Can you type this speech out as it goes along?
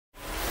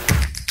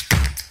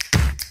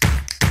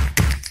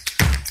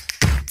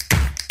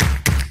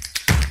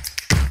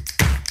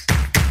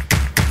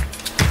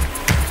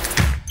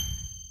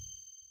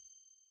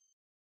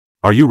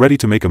Are you ready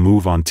to make a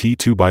move on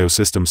TTOO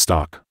Biosystems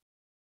stock?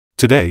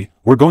 Today,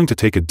 we're going to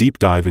take a deep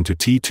dive into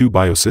TTOO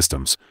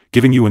Biosystems,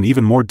 giving you an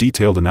even more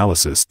detailed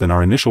analysis than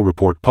our initial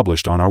report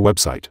published on our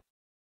website.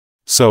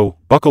 So,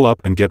 buckle up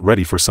and get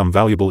ready for some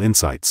valuable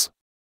insights.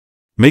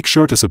 Make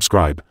sure to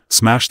subscribe,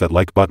 smash that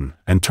like button,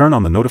 and turn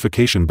on the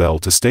notification bell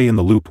to stay in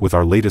the loop with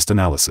our latest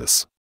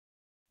analysis.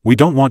 We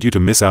don't want you to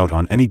miss out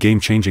on any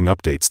game-changing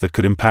updates that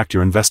could impact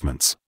your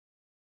investments.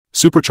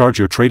 Supercharge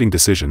your trading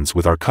decisions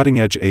with our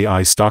cutting-edge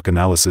AI stock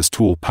analysis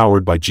tool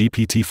powered by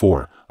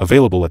GPT-4,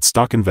 available at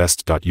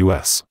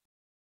StockInvest.us.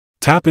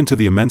 Tap into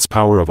the immense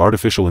power of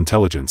artificial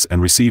intelligence and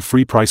receive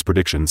free price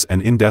predictions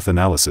and in-depth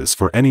analysis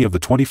for any of the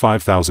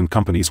 25,000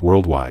 companies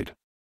worldwide.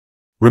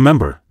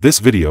 Remember, this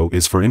video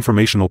is for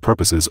informational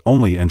purposes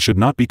only and should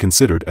not be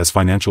considered as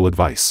financial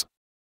advice.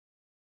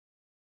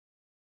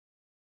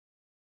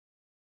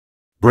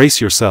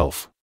 Brace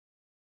yourself.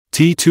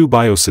 TTOO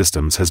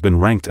Biosystems has been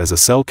ranked as a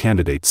sell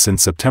candidate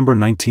since September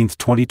 19,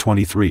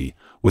 2023,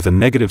 with a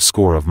negative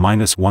score of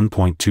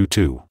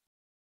 -1.22.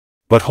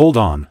 But hold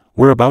on,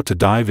 we're about to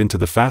dive into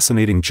the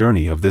fascinating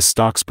journey of this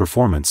stock's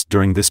performance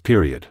during this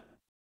period.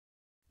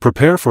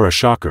 Prepare for a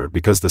shocker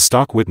because the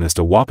stock witnessed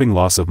a whopping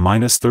loss of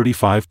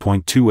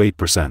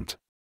 -35.28%.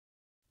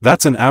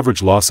 That's an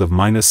average loss of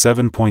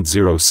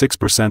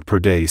 -7.06% per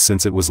day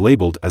since it was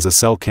labeled as a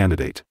sell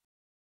candidate.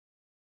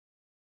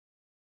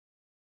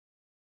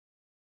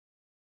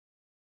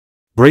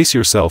 Brace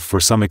yourself for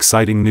some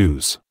exciting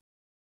news.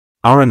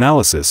 Our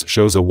analysis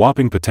shows a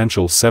whopping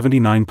potential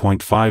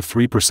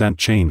 79.53%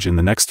 change in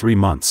the next 3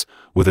 months,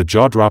 with a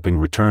jaw-dropping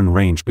return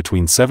range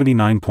between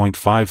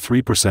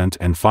 79.53%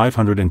 and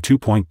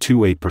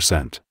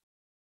 502.28%.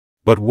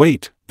 But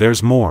wait,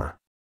 there's more.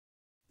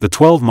 The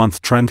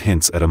 12-month trend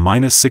hints at a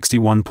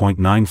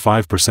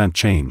 -61.95%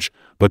 change,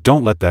 but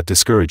don't let that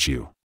discourage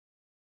you.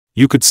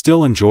 You could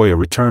still enjoy a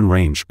return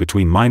range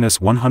between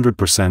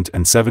 -100%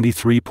 and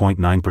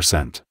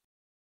 73.9%.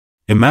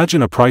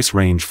 Imagine a price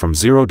range from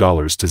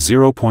 $0 to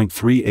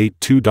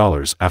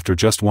 $0.382 after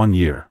just 1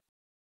 year.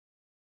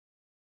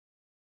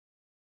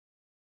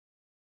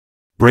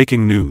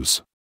 Breaking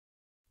news.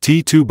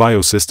 TTOO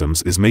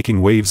Biosystems is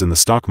making waves in the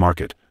stock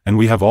market, and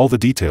we have all the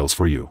details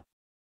for you.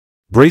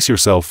 Brace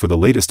yourself for the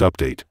latest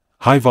update: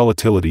 high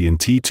volatility in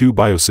TTOO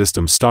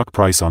Biosystems stock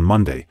price on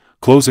Monday,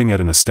 closing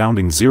at an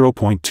astounding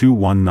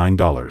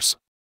 $0.219.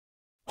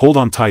 Hold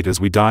on tight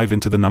as we dive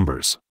into the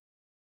numbers.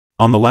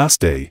 On the last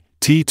day,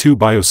 TTOO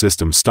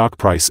Biosystems stock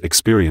price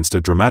experienced a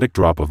dramatic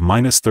drop of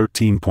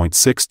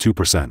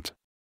 -13.62%.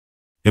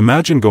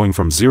 Imagine going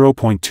from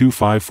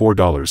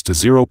 $0.254 to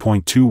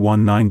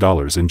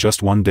 $0.219 in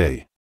just 1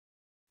 day.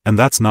 And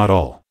that's not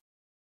all.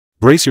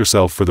 Brace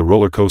yourself for the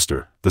roller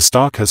coaster. The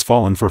stock has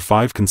fallen for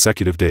 5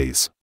 consecutive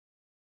days.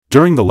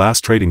 During the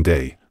last trading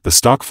day, the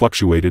stock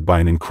fluctuated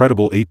by an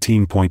incredible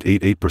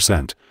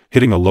 18.88%,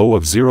 hitting a low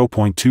of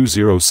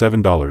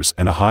 $0.207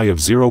 and a high of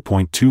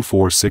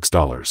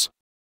 $0.246.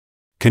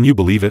 Can you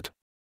believe it?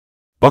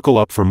 Buckle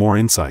up for more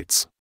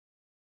insights.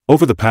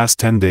 Over the past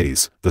 10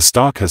 days, the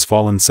stock has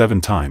fallen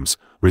 7 times,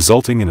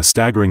 resulting in a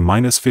staggering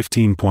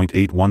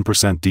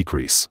 -15.81%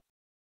 decrease.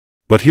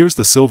 But here's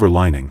the silver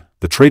lining: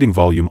 the trading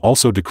volume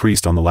also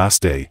decreased on the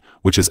last day,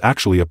 which is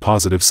actually a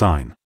positive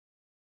sign.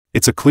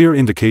 It's a clear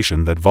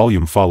indication that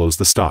volume follows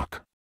the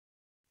stock.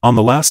 On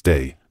the last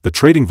day, the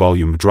trading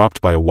volume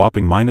dropped by a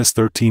whopping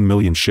 -13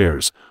 million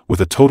shares, with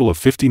a total of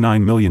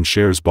 59 million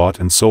shares bought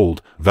and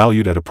sold,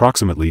 valued at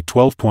approximately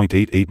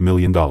 $12.88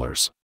 million.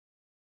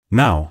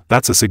 Now,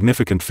 that's a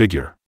significant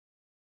figure.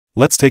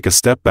 Let's take a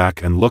step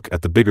back and look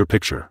at the bigger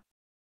picture.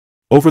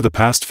 Over the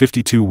past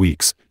 52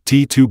 weeks,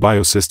 TTOO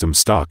Biosystems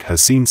stock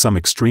has seen some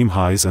extreme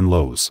highs and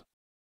lows.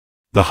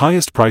 The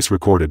highest price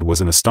recorded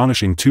was an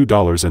astonishing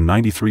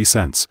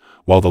 $2.93,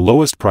 while the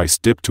lowest price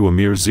dipped to a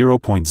mere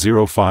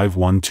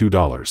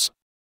 $0.0512.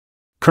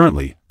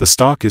 Currently, the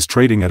stock is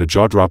trading at a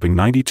jaw-dropping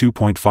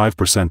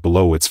 92.5%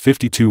 below its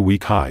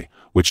 52-week high,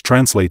 which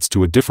translates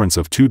to a difference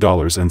of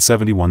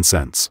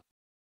 $2.71.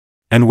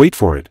 And wait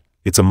for it,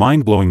 it's a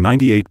mind-blowing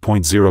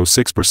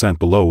 98.06%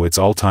 below its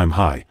all-time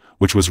high,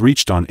 which was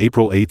reached on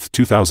April 8,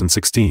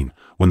 2016,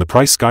 when the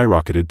price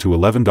skyrocketed to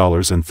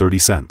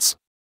 $11.30.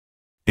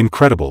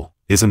 Incredible,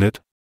 isn't it?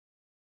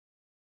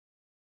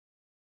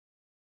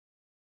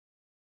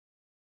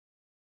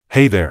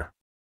 Hey there.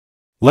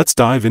 Let's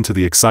dive into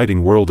the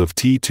exciting world of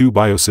TTOO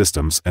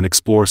Biosystems and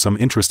explore some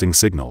interesting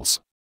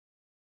signals.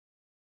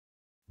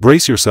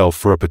 Brace yourself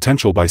for a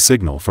potential buy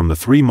signal from the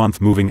 3-month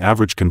moving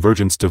average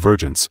convergence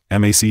divergence,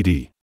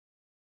 MACD.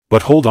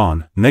 But hold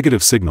on,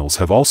 negative signals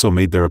have also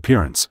made their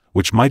appearance,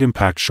 which might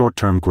impact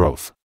short-term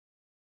growth.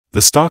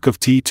 The stock of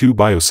TTOO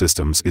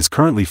Biosystems is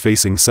currently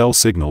facing sell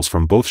signals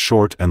from both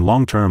short and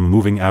long-term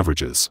moving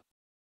averages.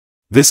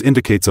 This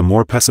indicates a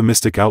more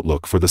pessimistic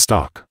outlook for the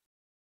stock.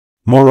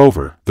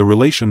 Moreover, the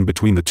relation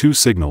between the two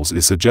signals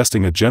is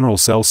suggesting a general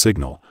sell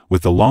signal,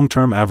 with the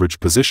long-term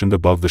average positioned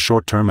above the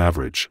short-term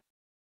average.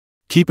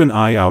 Keep an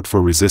eye out for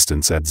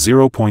resistance at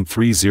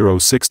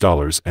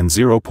 $0.306 and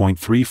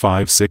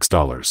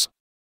 $0.356.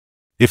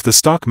 If the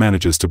stock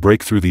manages to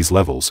break through these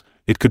levels,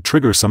 it could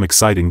trigger some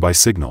exciting buy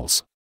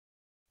signals.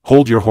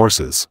 Hold your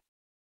horses.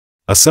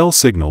 A sell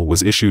signal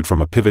was issued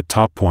from a pivot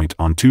top point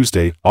on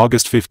Tuesday,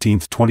 August 15,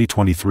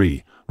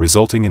 2023,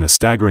 resulting in a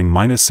staggering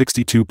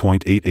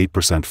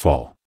 -62.88%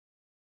 fall.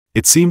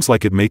 It seems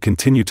like it may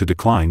continue to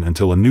decline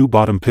until a new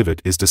bottom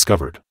pivot is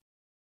discovered.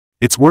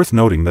 It's worth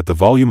noting that the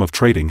volume of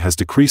trading has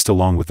decreased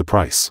along with the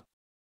price.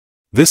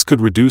 This could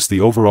reduce the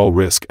overall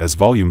risk as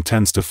volume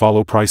tends to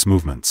follow price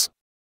movements.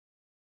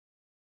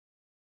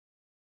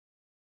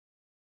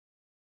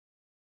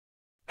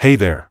 Hey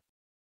there!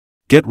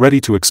 Get ready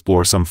to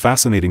explore some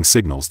fascinating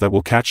signals that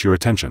will catch your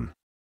attention.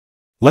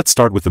 Let's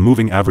start with the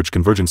moving average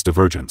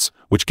convergence-divergence,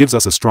 which gives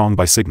us a strong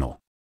buy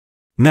signal.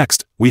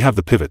 Next, we have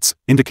the pivots,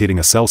 indicating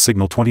a sell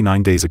signal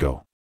 29 days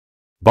ago.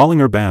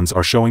 Bollinger Bands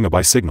are showing a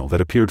buy signal that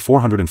appeared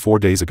 404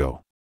 days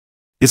ago.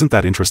 Isn't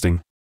that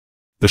interesting?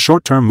 The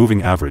short-term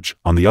moving average,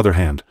 on the other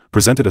hand,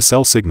 presented a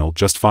sell signal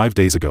just 5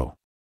 days ago.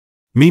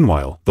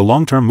 Meanwhile, the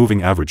long-term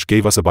moving average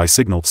gave us a buy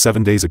signal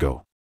 7 days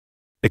ago.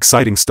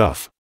 Exciting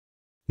stuff.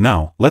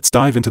 Now, let's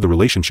dive into the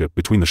relationship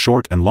between the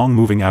short and long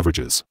moving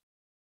averages.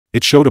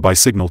 It showed a buy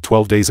signal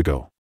 12 days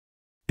ago.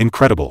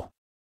 Incredible.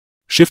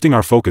 Shifting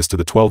our focus to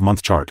the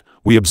 12-month chart,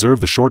 we observe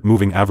the short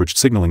moving average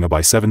signaling a buy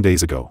 7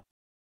 days ago.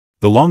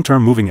 The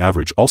long-term moving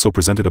average also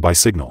presented a buy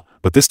signal,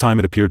 but this time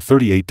it appeared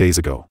 38 days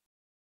ago.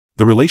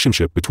 The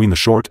relationship between the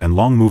short and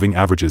long moving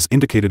averages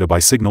indicated a buy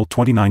signal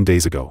 29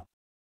 days ago.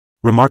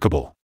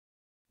 Remarkable.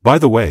 By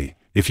the way,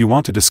 if you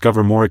want to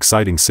discover more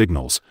exciting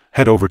signals,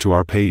 head over to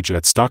our page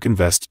at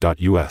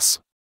StockInvest.us.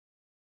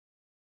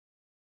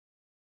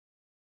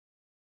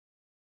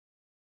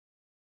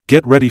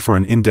 Get ready for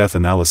an in-depth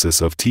analysis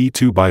of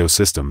TTOO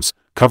Biosystems,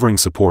 covering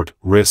support,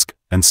 risk,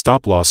 and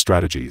stop-loss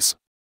strategies.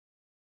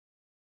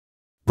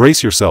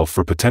 Brace yourself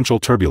for potential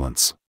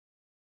turbulence.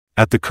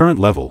 At the current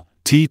level,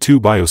 TTOO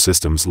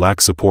Biosystems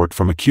lacks support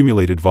from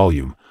accumulated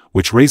volume,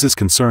 which raises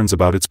concerns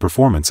about its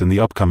performance in the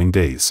upcoming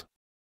days.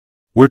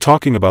 We're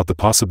talking about the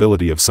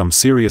possibility of some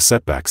serious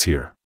setbacks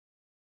here.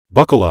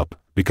 Buckle up,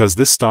 because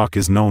this stock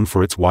is known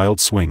for its wild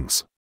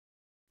swings.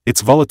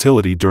 Its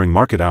volatility during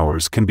market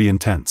hours can be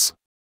intense.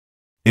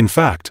 In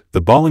fact,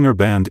 the Bollinger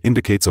Band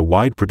indicates a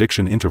wide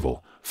prediction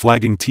interval,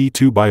 flagging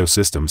TTOO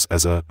Biosystems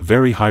as a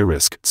very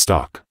high-risk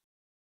stock.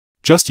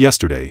 Just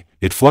yesterday,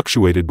 it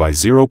fluctuated by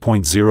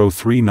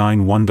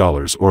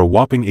 $0.0391 or a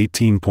whopping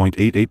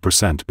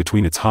 18.88%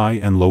 between its high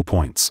and low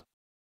points.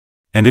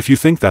 And if you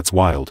think that's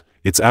wild,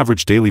 its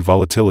average daily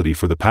volatility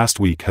for the past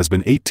week has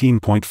been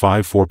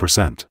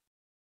 18.54%.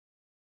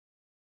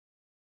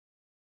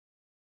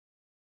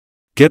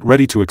 Get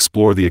ready to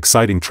explore the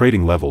exciting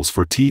trading levels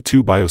for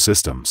TTOO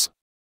Biosystems.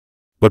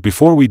 But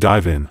before we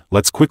dive in,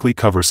 let's quickly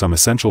cover some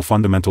essential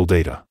fundamental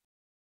data.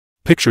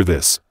 Picture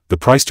this, the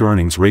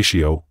price-to-earnings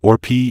ratio, or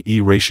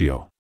P/E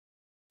ratio.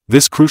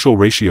 This crucial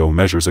ratio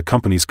measures a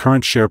company's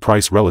current share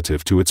price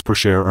relative to its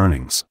per-share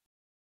earnings.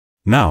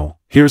 Now,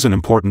 here's an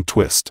important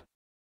twist.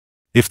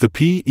 If the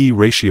P/E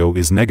ratio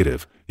is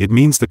negative, it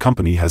means the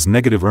company has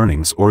negative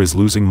earnings or is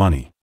losing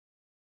money.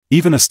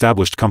 Even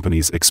established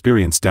companies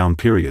experience down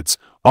periods,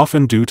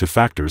 often due to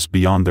factors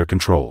beyond their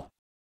control.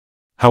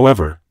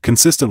 However,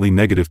 consistently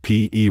negative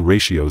P/E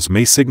ratios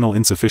may signal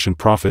insufficient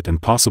profit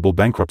and possible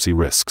bankruptcy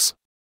risks.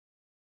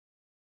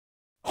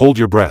 Hold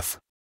your breath.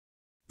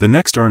 The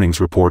next earnings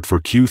report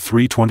for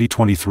Q3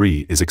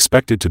 2023 is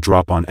expected to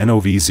drop on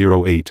Nov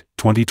 08,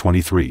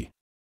 2023.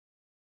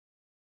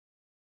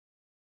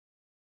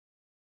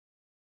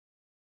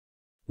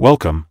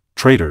 Welcome,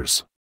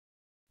 traders.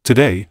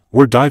 Today,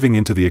 we're diving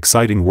into the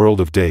exciting world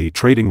of day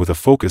trading with a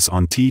focus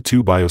on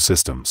TTOO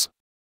Biosystems.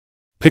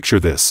 Picture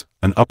this,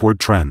 an upward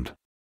trend.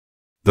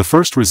 The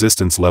first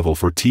resistance level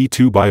for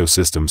TTOO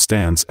Biosystems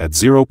stands at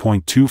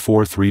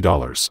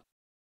 $0.243.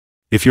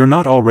 If you're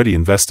not already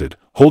invested,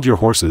 hold your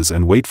horses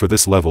and wait for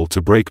this level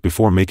to break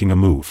before making a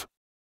move.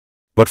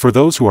 But for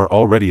those who are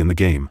already in the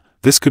game,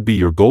 this could be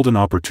your golden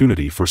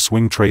opportunity for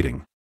swing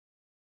trading.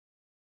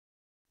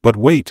 But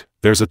wait,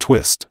 there's a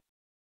twist.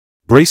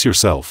 Brace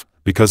yourself,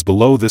 because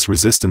below this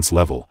resistance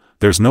level,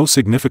 there's no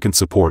significant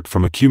support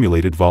from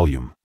accumulated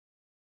volume.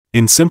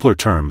 In simpler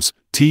terms,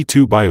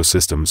 TTOO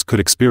Biosystems could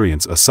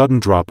experience a sudden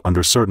drop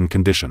under certain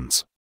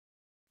conditions.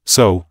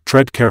 So,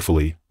 tread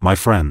carefully, my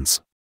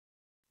friends.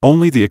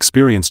 Only the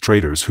experienced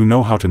traders who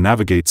know how to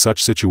navigate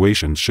such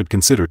situations should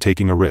consider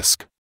taking a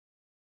risk.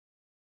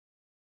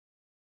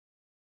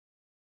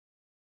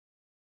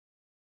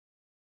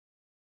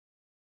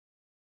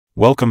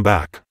 Welcome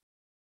back.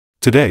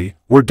 Today,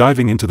 we're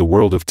diving into the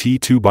world of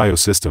TTOO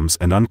Biosystems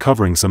and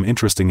uncovering some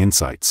interesting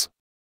insights.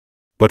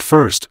 But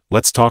first,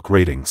 let's talk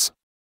ratings.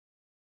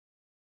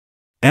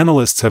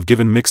 Analysts have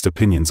given mixed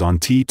opinions on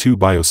TTOO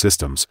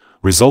Biosystems,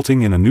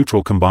 resulting in a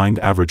neutral combined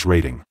average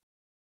rating.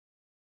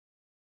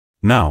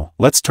 Now,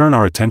 let's turn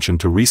our attention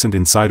to recent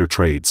insider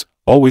trades,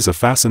 always a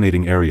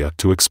fascinating area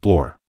to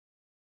explore.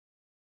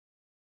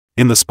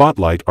 In the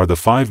spotlight are the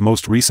 5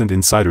 most recent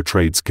insider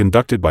trades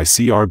conducted by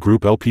CR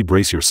Group LP.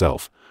 Brace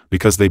yourself,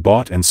 because they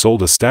bought and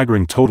sold a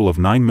staggering total of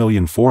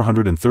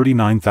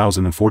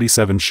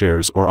 9,439,047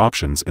 shares or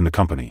options in the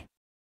company.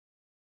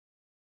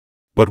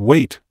 But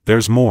wait,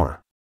 there's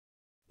more.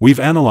 We've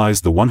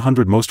analyzed the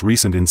 100 most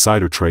recent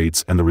insider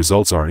trades and the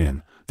results are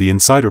in. The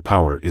insider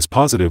power is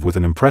positive with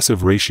an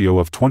impressive ratio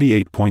of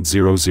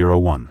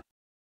 28.001.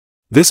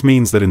 This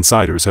means that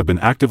insiders have been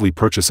actively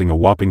purchasing a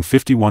whopping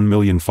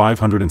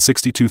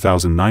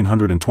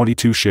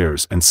 51,562,922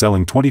 shares and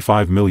selling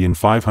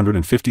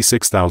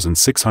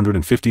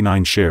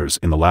 25,556,659 shares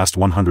in the last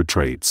 100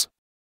 trades.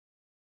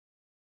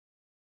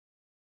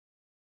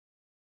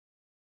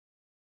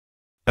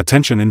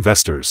 Attention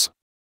investors.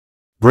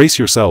 Brace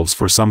yourselves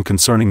for some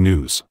concerning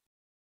news.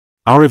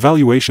 Our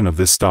evaluation of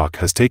this stock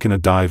has taken a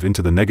dive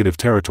into the negative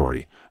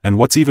territory, and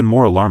what's even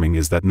more alarming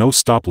is that no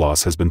stop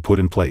loss has been put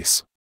in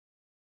place.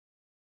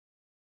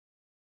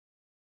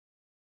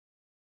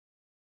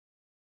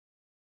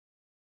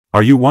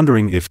 Are you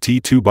wondering if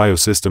TTOO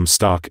Biosystems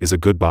stock is a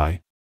good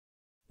buy?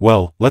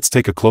 Well, let's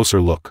take a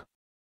closer look.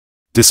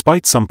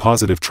 Despite some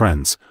positive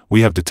trends, we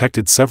have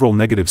detected several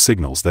negative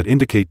signals that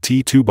indicate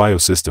TTOO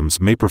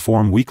Biosystems may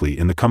perform weakly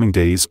in the coming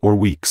days or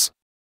weeks.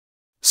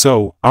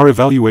 So, our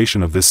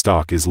evaluation of this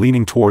stock is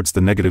leaning towards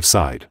the negative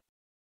side.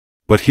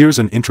 But here's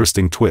an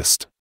interesting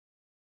twist.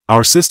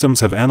 Our systems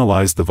have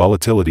analyzed the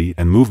volatility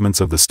and movements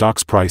of the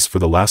stock's price for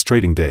the last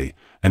trading day,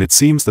 and it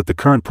seems that the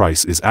current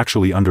price is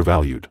actually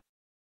undervalued.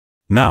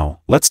 Now,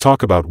 let's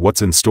talk about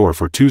what's in store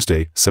for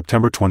Tuesday,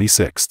 September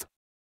 26th.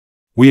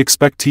 We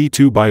expect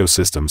TTOO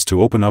Biosystems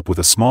to open up with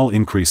a small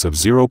increase of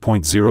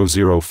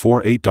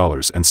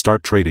 $0.0048 and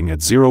start trading at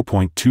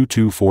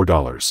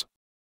 $0.224.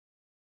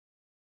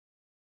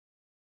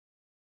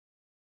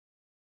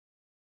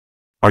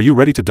 Are you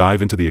ready to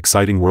dive into the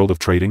exciting world of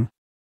trading?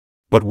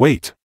 But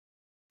wait!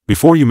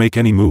 Before you make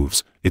any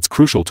moves, it's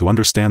crucial to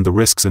understand the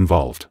risks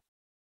involved.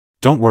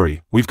 Don't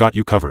worry, we've got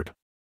you covered.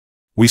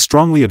 We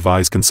strongly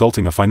advise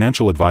consulting a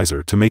financial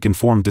advisor to make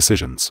informed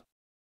decisions.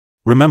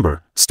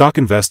 Remember,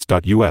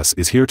 StockInvest.us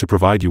is here to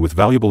provide you with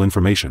valuable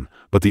information,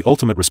 but the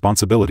ultimate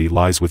responsibility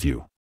lies with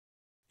you.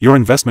 Your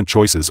investment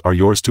choices are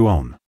yours to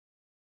own.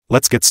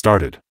 Let's get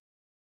started.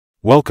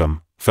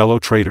 Welcome, fellow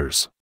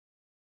traders.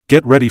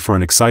 Get ready for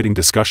an exciting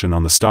discussion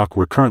on the stock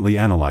we're currently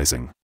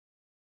analyzing.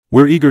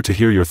 We're eager to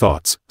hear your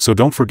thoughts, so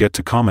don't forget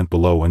to comment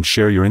below and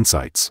share your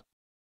insights.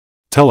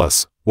 Tell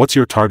us, what's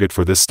your target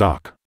for this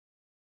stock?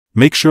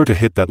 Make sure to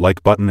hit that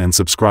like button and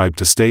subscribe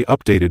to stay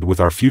updated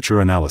with our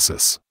future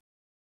analysis.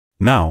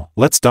 Now,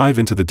 let's dive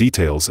into the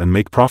details and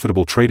make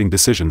profitable trading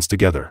decisions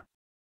together.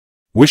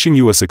 Wishing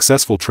you a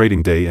successful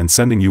trading day and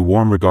sending you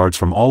warm regards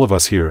from all of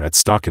us here at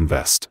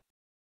StockInvest.